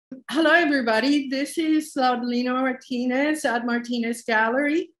Hello, everybody. This is Lina Martinez at Martinez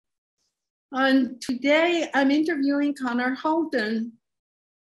Gallery. And today I'm interviewing Conard Holton,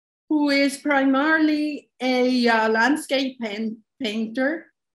 who is primarily a landscape painter.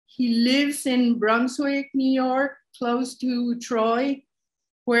 He lives in Brunswick, New York, close to Troy,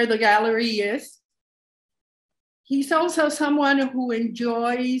 where the gallery is. He's also someone who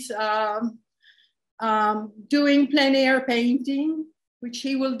enjoys doing plein air painting, which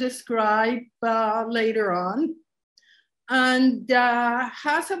he will describe later on, and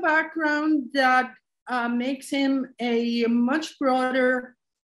has a background that makes him a much broader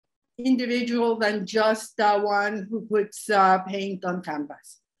individual than just one who puts paint on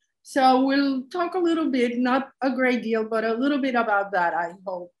canvas. So we'll talk a little bit, not a great deal, but a little bit about that, I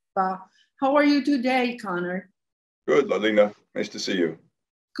hope. How are you today, Conard? Good, Lina. Nice to see you.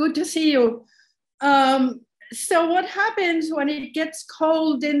 Good to see you. So what happens when it gets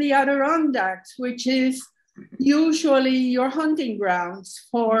cold in the Adirondacks, which is usually your hunting grounds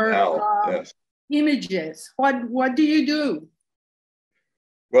for yes. images? What do you do?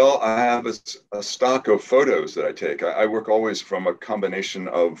 Well, I have a stock of photos that I take. I work always from a combination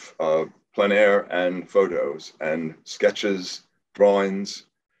of plein air and photos and sketches, drawings.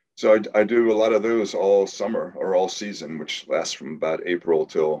 So I do a lot of those all summer or all season, which lasts from about April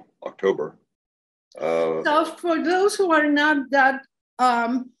till October. So for those who are not that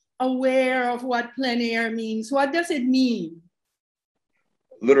aware of what plein air means, what does it mean?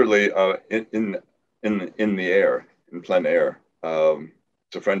 Literally in the air, in plein air.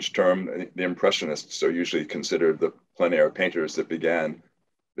 It's a French term. The Impressionists are usually considered the plein air painters that began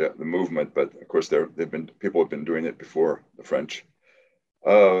the movement, but of course people have been doing it before the French.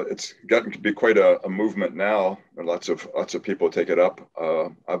 It's gotten to be quite a movement now, and lots of people take it up.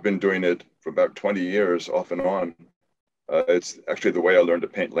 I've been doing it for about 20 years, off and on. It's actually the way I learned to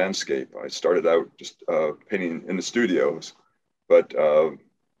paint landscape. I started out just painting in the studios, but you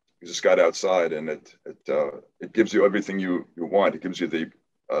just got outside, and it gives you everything you want. It gives you the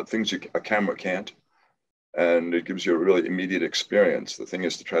things a camera can't, and it gives you a really immediate experience. The thing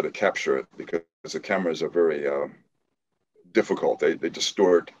is to try to capture it, because the cameras are very difficult. They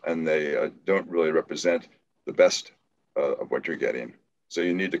distort, and they don't really represent the best of what you're getting. So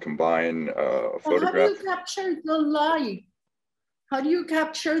you need to combine a photograph. How do you capture the light? How do you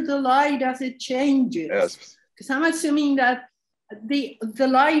capture the light as it changes? Yes. Because I'm assuming that the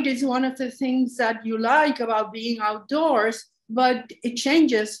light is one of the things that you like about being outdoors, but it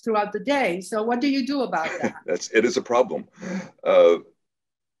changes throughout the day. So what do you do about that? It is a problem.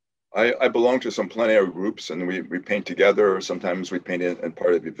 I belong to some plein air groups, and we paint together, or sometimes we paint in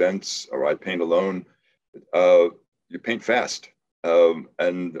part of events, or I paint alone. You paint fast,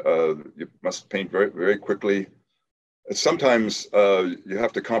 and you must paint very, very quickly. And sometimes you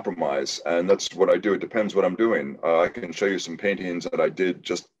have to compromise, and that's what I do. It depends what I'm doing. I can show you some paintings that I did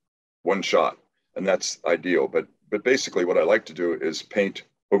just one shot, and that's ideal. But basically what I like to do is paint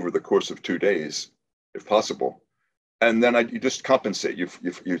over the course of 2 days, if possible. And then you just compensate. You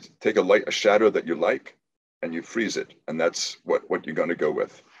take a shadow that you like, and you freeze it, and that's what you're going to go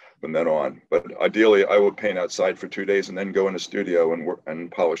with from then on. But ideally, I would paint outside for 2 days and then go in a studio and work and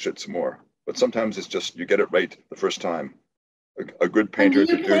polish it some more. But sometimes it's just you get it right the first time. A good painter. And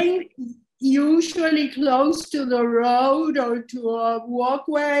do you paint usually close to the road or to a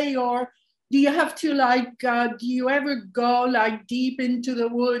walkway, or do you have to do you ever go deep into the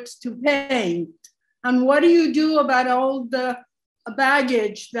woods to paint? And what do you do about all the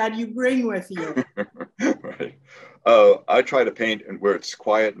baggage that you bring with you? Right. I try to paint where it's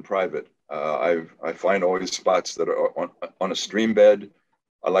quiet and private. I find always spots that are on a stream bed.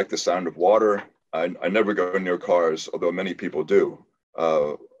 I like the sound of water. I never go near cars, although many people do.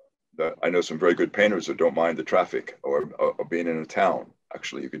 I know some very good painters who don't mind the traffic or being in a town.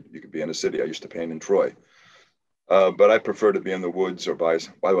 Actually, you could be in a city. I used to paint in Troy. But I prefer to be in the woods or by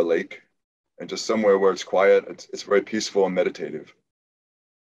a lake. And just somewhere where it's quiet. It's very peaceful and meditative.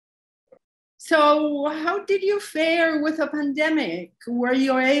 So how did you fare with a pandemic? Were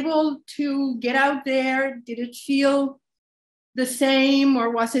you able to get out there? Did it feel the same, or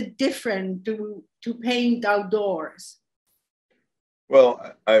was it different to paint outdoors?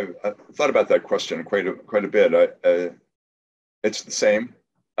 Well, I thought about that question quite a bit. It's the same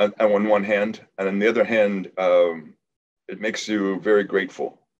on one hand, and on the other hand, it makes you very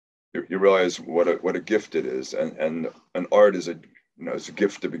grateful. You realize what a gift it is, and art is it's a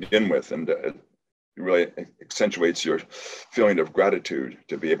gift to begin with, and it really accentuates your feeling of gratitude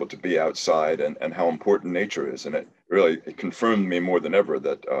to be able to be outside and how important nature is. And it confirmed me more than ever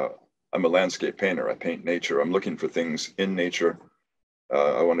that I'm a landscape painter. I paint nature. I'm looking for things in nature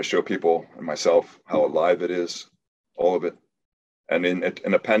I want to show people and myself how alive it is, all of it. And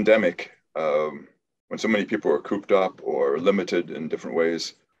in a pandemic, when so many people are cooped up or limited in different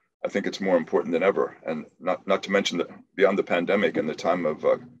ways, I think it's more important than ever. And not to mention that beyond the pandemic and the time of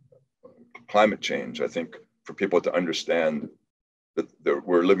climate change, I think for people to understand that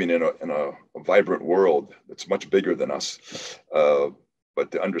we're living in a vibrant world that's much bigger than us.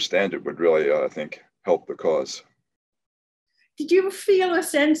 But to understand it would really, I think, help the cause. Did you feel a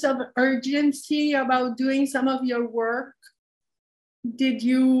sense of urgency about doing some of your work? Did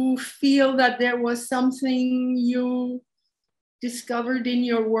you feel that there was something you discovered in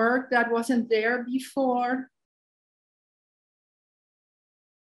your work that wasn't there before?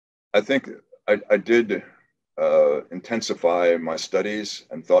 I think I did intensify my studies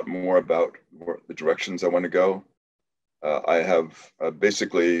and thought more about the directions I want to go. I have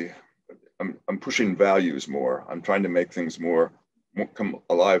basically, I'm pushing values more. I'm trying to make things more come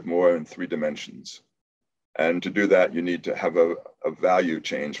alive more in 3 dimensions. And to do that, you need to have a value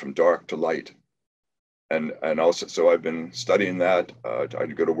change from dark to light. And also, so I've been studying that. I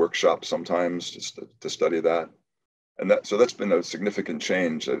go to workshops sometimes just to study that. And so that's been a significant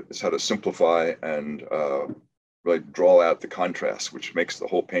change, is how to simplify and really draw out the contrast, which makes the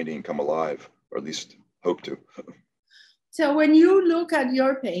whole painting come alive, or at least hope to. So when you look at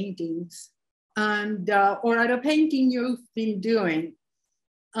your paintings and or at a painting you've been doing,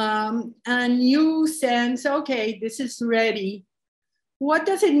 and you sense, okay, this is ready. What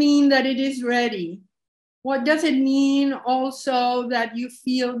does it mean that it is ready? What does it mean also that you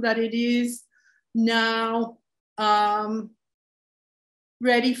feel that it is now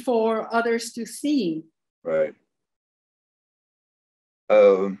ready for others to see? Right.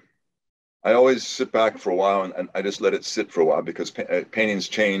 I always sit back for a while and I just let it sit for a while, because paintings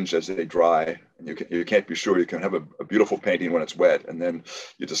change as they dry, and you can't be sure. You can have a beautiful painting when it's wet, and then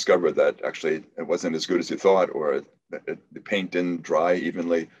you discover that actually it wasn't as good as you thought, or the paint didn't dry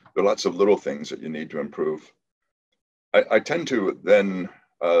evenly. There are lots of little things that you need to improve. I tend to then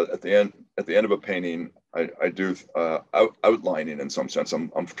at the end of a painting, I do outlining in some sense.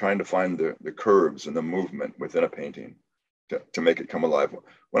 I'm trying to find the curves and the movement within a painting to make it come alive.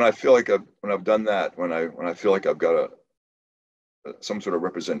 When I feel like when I've done that, when I feel like I've got some sort of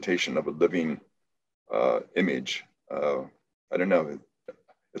representation of a living image, I don't know,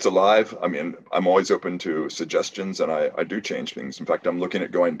 it's alive. I mean, I'm always open to suggestions, and I do change things. In fact, I'm looking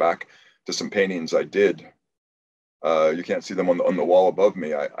at going back to some paintings I did. You can't see them on the wall above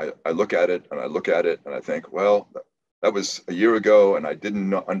me. I look at it and I look at it and I think, well, that was a year ago and I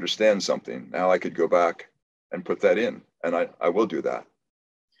didn't understand something. Now I could go back and put that in, and I will do that.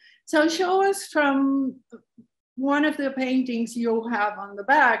 So show us from one of the paintings you have on the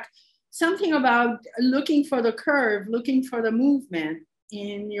back, something about looking for the curve, looking for the movement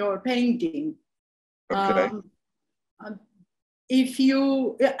in your painting. Okay. If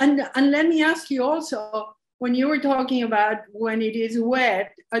you, and let me ask you also, when you were talking about when it is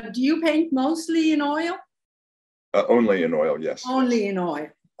wet, do you paint mostly in oil? Only in oil, yes. Only in oil,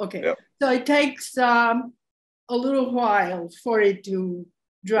 okay. Yep. So it takes a little while for it to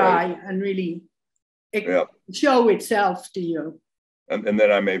dry, right, and really show itself to you. And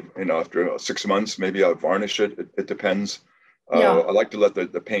then I may, after 6 months, maybe I'll varnish it. It depends. I like to let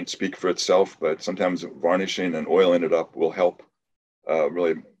the paint speak for itself, but sometimes varnishing and oiling it up will help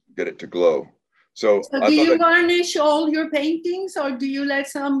really get it to glow. So do you varnish all your paintings, or do you let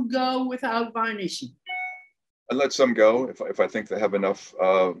some go without varnishing? I let some go if I think they have enough,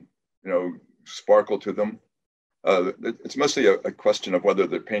 sparkle to them. It's mostly a question of whether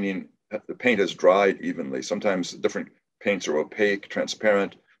the paint has dried evenly. Sometimes different paints are opaque,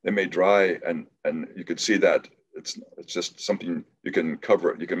 transparent. They may dry, and you could see that it's just something you can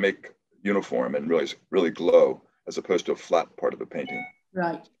cover. You can make uniform and really glow, as opposed to a flat part of the painting.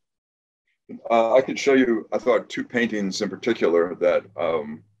 Right. I could show you, I thought, 2 paintings in particular that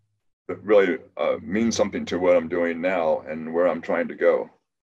really mean something to what I'm doing now and where I'm trying to go.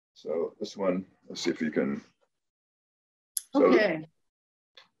 So this one, let's see if you can. Okay.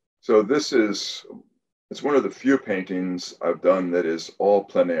 So this it's one of the few paintings I've done that is all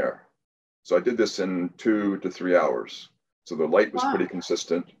plein air. So I did this in 2 to 3 hours. So the light was pretty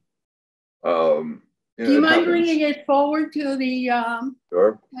consistent. Do you mind bringing it forward to the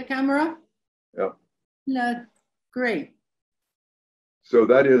camera? Yeah. No, great. So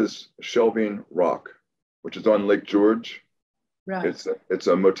that is Shelving Rock, which is on Lake George. Right. It's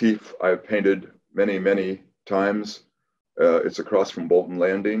a motif I've painted many, many times. It's across from Bolton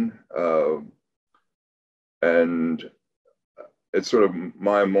Landing. And it's sort of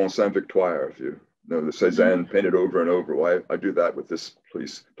my Mont Saint-Victoire, if you the Cézanne painted over and over. Well, I do that with this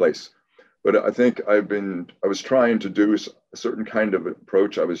place. But I think I was trying to do a certain kind of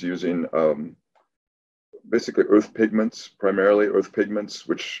approach. I was using basically earth pigments, primarily earth pigments,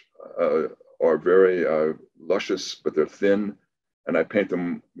 which are very luscious, but they're thin. And I paint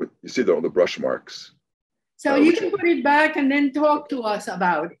them with, you see all the brush marks. So you can put it back and then talk to us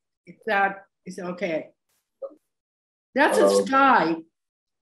about it, if that is okay. That's a sky.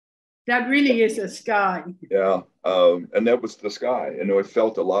 That really is a sky. Yeah, and that was the sky. It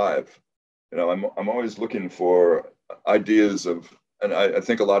felt alive. I'm always looking for ideas of, and I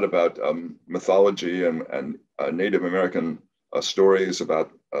think a lot about mythology and Native American stories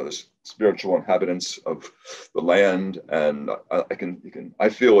about the spiritual inhabitants of the land, and I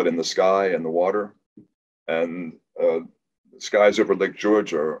feel it in the sky and the water, and the skies over Lake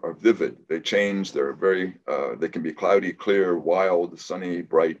George are vivid. They change. They're very. They can be cloudy, clear, wild, sunny,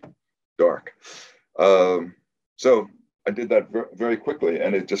 bright, dark. So I did that very quickly,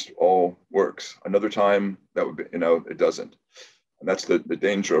 and it just all works. Another time that would be, it doesn't, and that's the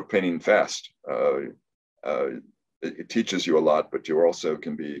danger of painting fast. It teaches you a lot, but you also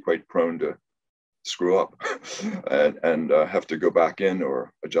can be quite prone to screw up and have to go back in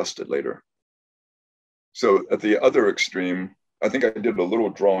or adjust it later. So at the other extreme, I think I did a little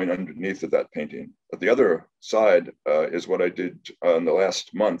drawing underneath of that painting. At the other side is what I did in the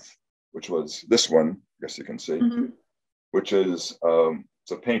last month, which was this one, I guess you can see, which is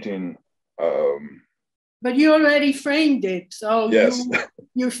it's a painting. But you already framed it, so yes.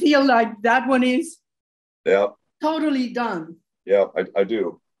 you feel like that one is totally done. Yeah, I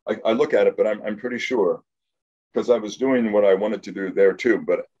do. I look at it, but I'm pretty sure, because I was doing what I wanted to do there too,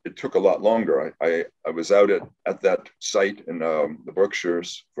 but it took a lot longer. I was out at that site in the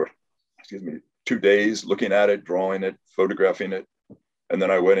Berkshires for, 2 days, looking at it, drawing it, photographing it. And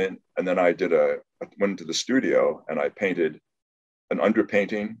then I went in, and then I went to the studio, and I painted an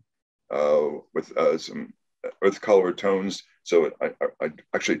underpainting with some earth color tones. So I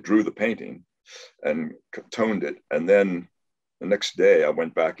actually drew the painting and toned it. And then the next day I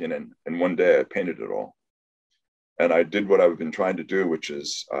went back in, and one day I painted it all. And I did what I've been trying to do, which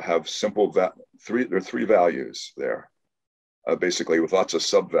is have simple, there are 3 values there, basically with lots of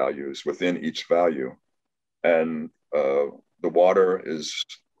sub-values within each value. And the water is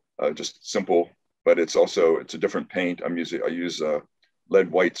just simple, but it's a different paint. I use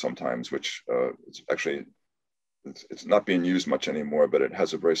lead white sometimes, which it's actually, it's not being used much anymore, but it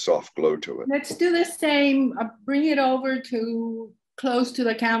has a very soft glow to it. Let's do the same. Bring it over to close to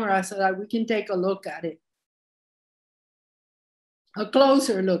the camera so that we can take a look at it. A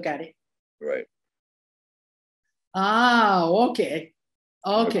closer look at it. Right. Ah, okay.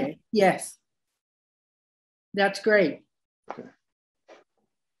 Okay, yes. That's great. Okay.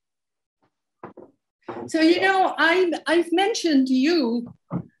 So, I've mentioned to you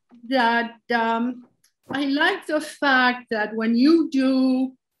that I like the fact that when you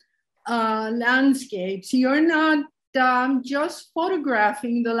do landscapes, you're not just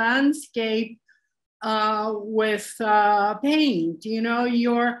photographing the landscape with paint.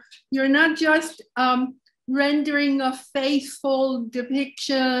 You're not just rendering a faithful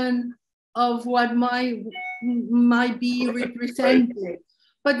depiction of what might be represented. Right.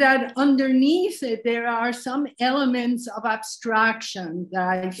 But that underneath it, there are some elements of abstraction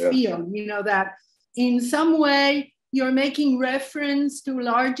that I feel, that in some way you're making reference to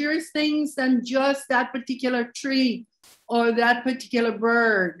larger things than just that particular tree or that particular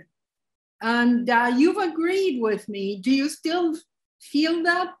bird. And you've agreed with me. Do you still feel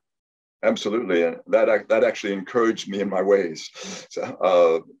that? Absolutely. And that actually encouraged me in my ways.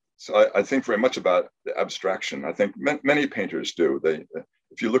 So I think very much about the abstraction. I think many painters do.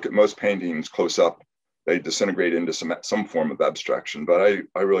 If you look at most paintings close up, they disintegrate into some form of abstraction. But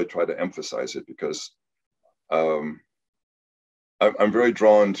I really try to emphasize it because I'm very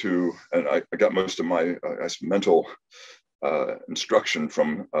drawn to, and I got most of my mental instruction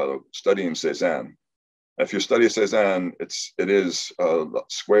from studying Cézanne. If you study Cézanne, it is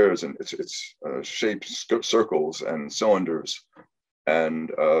squares, and it's shapes, circles, and cylinders, and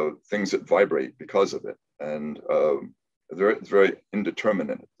things that vibrate because of it, and it's very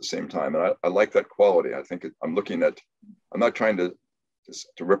indeterminate at the same time. And I like that quality. I think I'm not trying to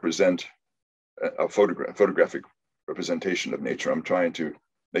represent a photographic representation of nature. I'm trying to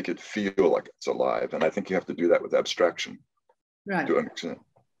make it feel like it's alive, and I think you have to do that with abstraction. Right. To an extent.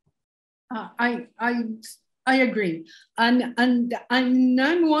 I agree, and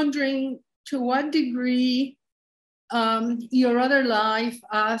I'm wondering to what degree your other life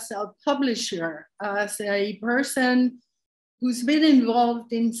as a publisher, as a person who's been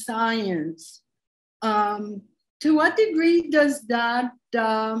involved in science, To what degree does that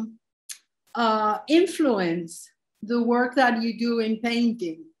influence the work that you do in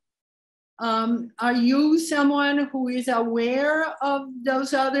painting? Are you someone who is aware of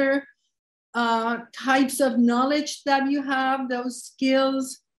those other types of knowledge that you have, those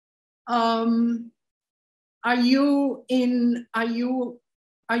skills? Are you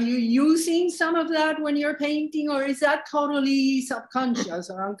using some of that when you're painting, or is that totally subconscious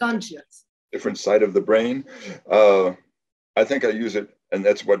or unconscious? Different side of the brain. I think I use it, and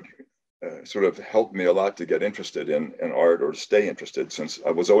that's what sort of helped me a lot to get interested in art, or stay interested, since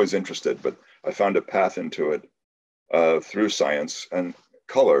I was always interested, but I found a path into it through science and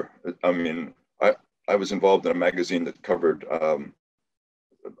color. I mean, I was involved in a magazine that covered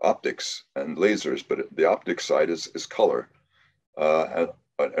optics and lasers, but the optics side is color, or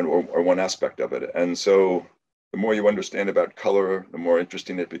one aspect of it. And so the more you understand about color, the more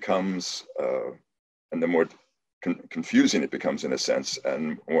interesting it becomes, and the more confusing it becomes in a sense,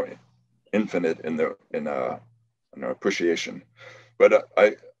 and more infinite in our appreciation. But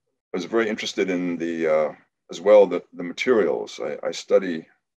I was very interested in the as well the materials. I study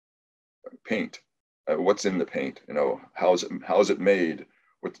paint, what's in the paint, you know, how is it made,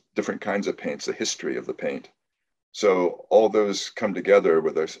 what different kinds of paints, the history of the paint. So all those come together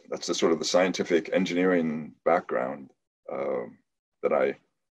with us. That's the sort of the scientific engineering background that I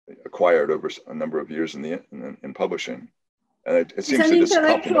acquired over a number of years in publishing. And it seems an to just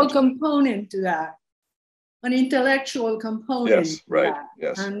intellectual component to that. An intellectual component. Yes, right. That.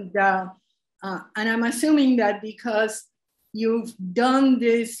 Yes. And I'm assuming that because you've done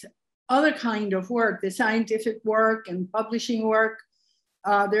this other kind of work, the scientific work and publishing work,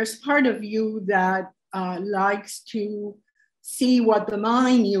 there's part of you that likes to see what the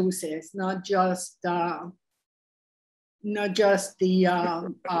mind uses, not just the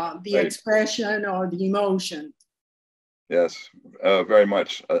right. expression or the emotion. Yes, very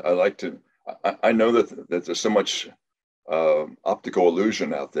much. I like to. I know that there's so much optical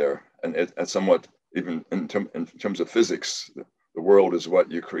illusion out there, and somewhat even in terms of physics, the world is what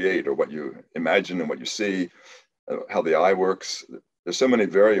you create or what you imagine and what you see, how the eye works. There's so many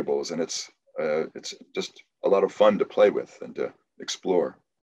variables, and it's just a lot of fun to play with and to explore.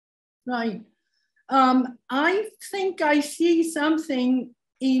 Right. I think I see something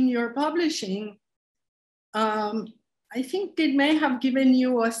in your publishing. I think it may have given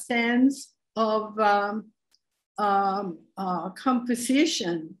you a sense of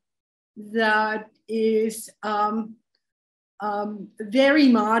composition that is very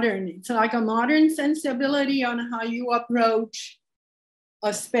modern. It's like a modern sensibility on how you approach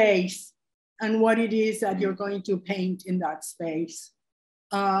a space and what it is that you're going to paint in that space.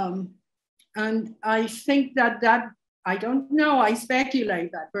 And I think that I don't know, I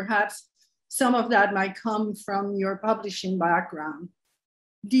speculate that perhaps some of that might come from your publishing background.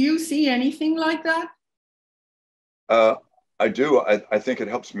 Do you see anything like that? I do. I think it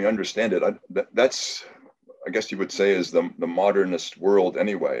helps me understand it. That's, I guess you would say, is the modernist world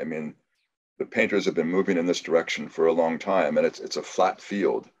anyway. I mean, the painters have been moving in this direction for a long time, and it's a flat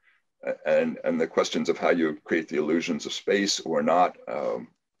field. And the questions of how you create the illusions of space or not. I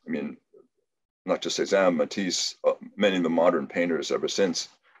mean, not just Cézanne, Matisse, many of the modern painters ever since.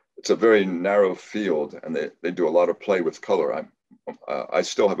 It's a very narrow field, and they do a lot of play with color. I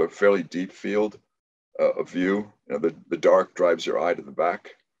still have a fairly deep field of view. You know, the dark drives your eye to the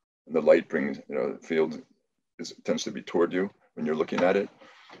back, and the light brings, you know, the field tends to be toward you when you're looking at it.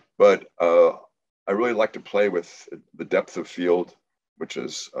 But I really like to play with the depth of field, which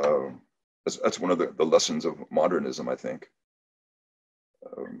is that's one of the lessons of modernism, I think.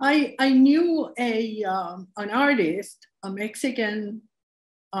 I knew an artist, a Mexican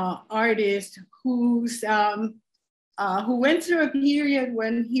artist who went through a period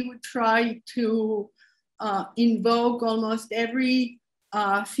when he would try to invoke almost every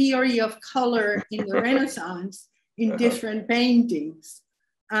theory of color in the Renaissance in different paintings.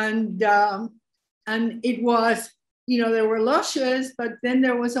 And it was, you know, there were luscious, but then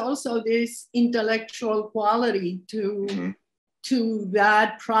there was also this intellectual quality to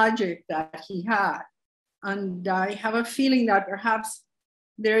that project that he had. And I have a feeling that perhaps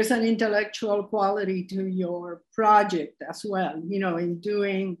there's an intellectual quality to your project as well, you know, in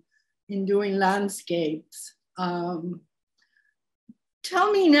doing landscapes.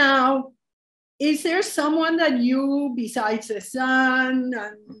 Tell me now, is there someone that you, besides the sun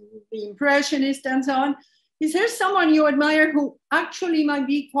and the Impressionist and so on, is there someone you admire who actually might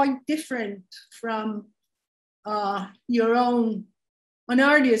be quite different from your own, an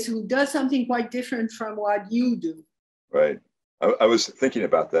artist who does something quite different from what you do? Right. I was thinking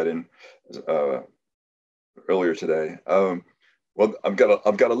about that earlier today. Well, I've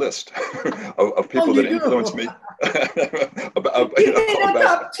got a list of people that influenced me. Give me the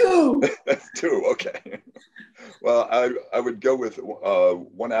top two. Two, okay. Well, I would go with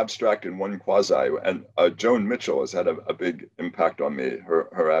one abstract and one quasi. And Joan Mitchell has had a big impact on me.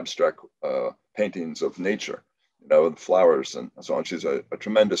 Her abstract paintings of nature, flowers and so on. She's a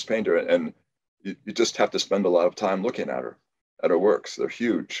tremendous painter, and you just have to spend a lot of time looking at her works. They're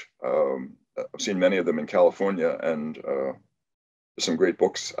huge. I've seen many of them in California, and there's some great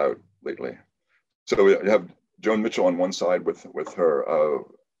books out lately. So you have Joan Mitchell on one side with her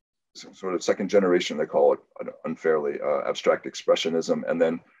sort of second generation, they call it unfairly, abstract expressionism, and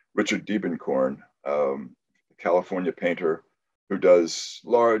then Richard Diebenkorn, California painter who does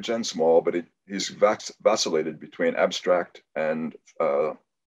large and small, but he's vacillated between abstract and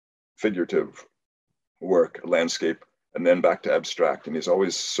figurative work, landscape, and then back to abstract. And he's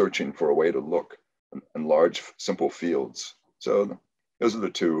always searching for a way to look in large, simple fields. So those are the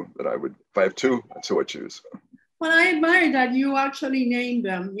two that if I have two, that's who I choose. Well, I admire that you actually named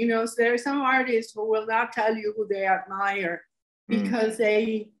them. There are some artists who will not tell you who they admire because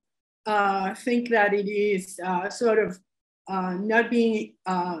they think that it is sort of not being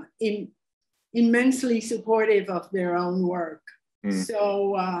immensely supportive of their own work.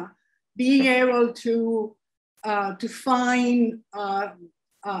 So being able to find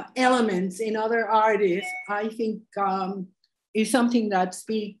elements in other artists, I think, is something that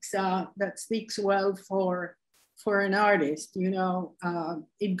speaks well for an artist.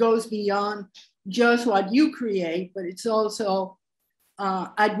 It goes beyond just what you create, but it's also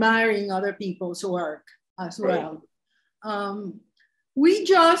admiring other people's work as well. We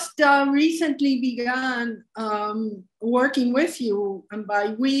just recently began working with you, and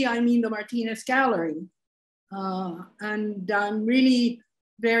by we, I mean the Martinez Gallery. And I'm really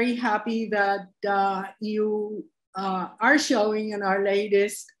very happy that you are showing in our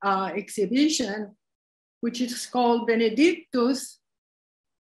latest exhibition, which is called Benedictus.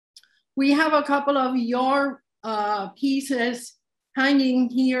 We have a couple of your pieces hanging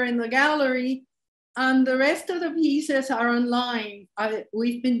here in the gallery, and the rest of the pieces are online.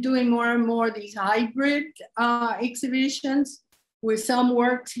 We've been doing more and more these hybrid exhibitions with some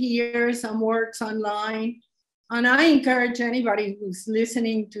works here, some works online. And I encourage anybody who's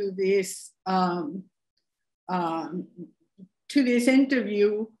listening to this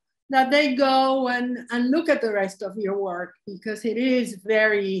interview that they go and look at the rest of your work, because it is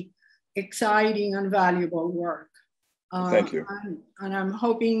very exciting and valuable work. Thank you. And I'm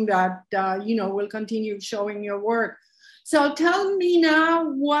hoping that, we'll continue showing your work. So tell me now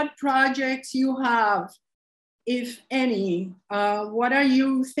what projects you have, if any. What are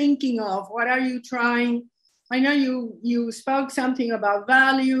you thinking of? What are you trying? I know you spoke something about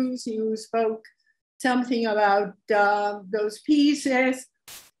values, you spoke something about those pieces,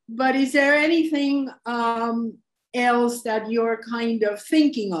 but is there anything else that you're kind of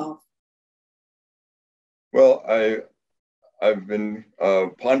thinking of? Well, I've been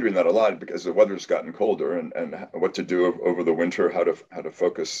pondering that a lot because the weather's gotten colder, and what to do over the winter, how to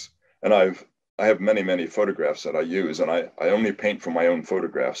focus. And I have many photographs that I use, and I only paint from my own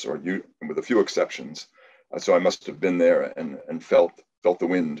photographs, with a few exceptions. So I must have been there and felt the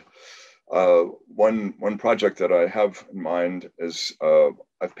wind. One project that I have in mind is I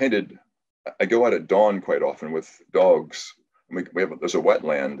go out at dawn quite often with dogs. There's a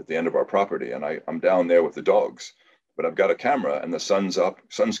wetland at the end of our property, and I'm down there with the dogs. But I've got a camera, and the sun's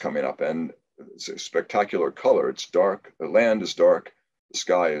coming up, and it's a spectacular color. It's dark. The land is dark. The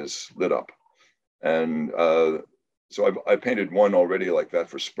sky is lit up, and so I painted one already like that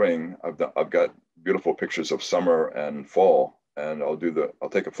for spring. I've got beautiful pictures of summer and fall, and I'll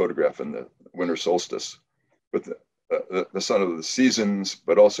take a photograph in the winter solstice with the sun of the seasons,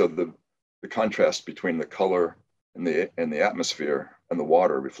 but also the contrast between the color and the atmosphere and the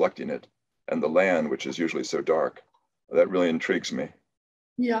water reflecting it, and the land, which is usually so dark. That really intrigues me.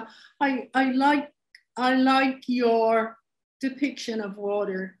 Yeah, I like your depiction of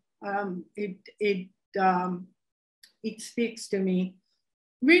water. It speaks to me.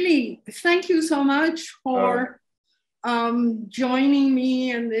 Really, thank you so much for joining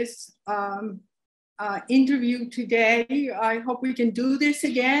me in this interview today. I hope we can do this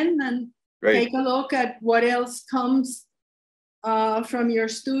again and take a look at what else comes from your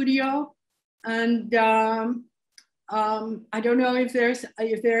studio. And I don't know if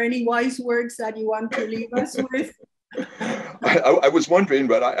there are any wise words that you want to leave us with. I was wondering,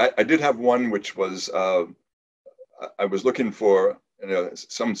 but I did have one, which was I was looking for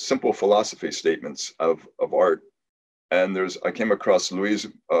some simple philosophy statements of art, and I came across Louise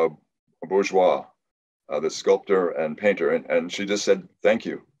Bourgeois, the sculptor and painter, and she just said, "Thank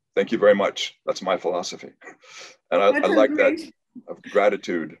you very much. That's my philosophy," and I like that of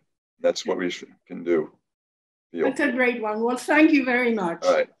gratitude. That's what we can do. Feel. That's a great one. Well, thank you very much.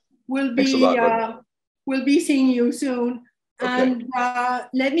 All right. We'll Thanks a lot, we'll be seeing you soon. Okay. And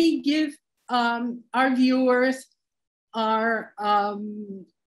let me give our viewers our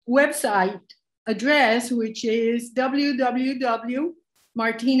website address, which is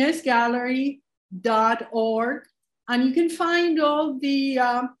www.martinezgallery.org. And you can find all the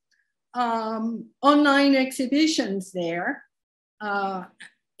online exhibitions there,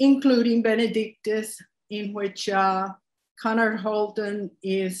 including Benedictus, in which Conard Holton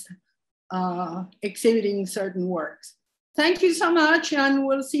is exhibiting certain works. Thank you so much, and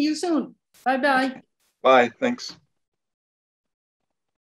we'll see you soon. Bye-bye. Bye, thanks.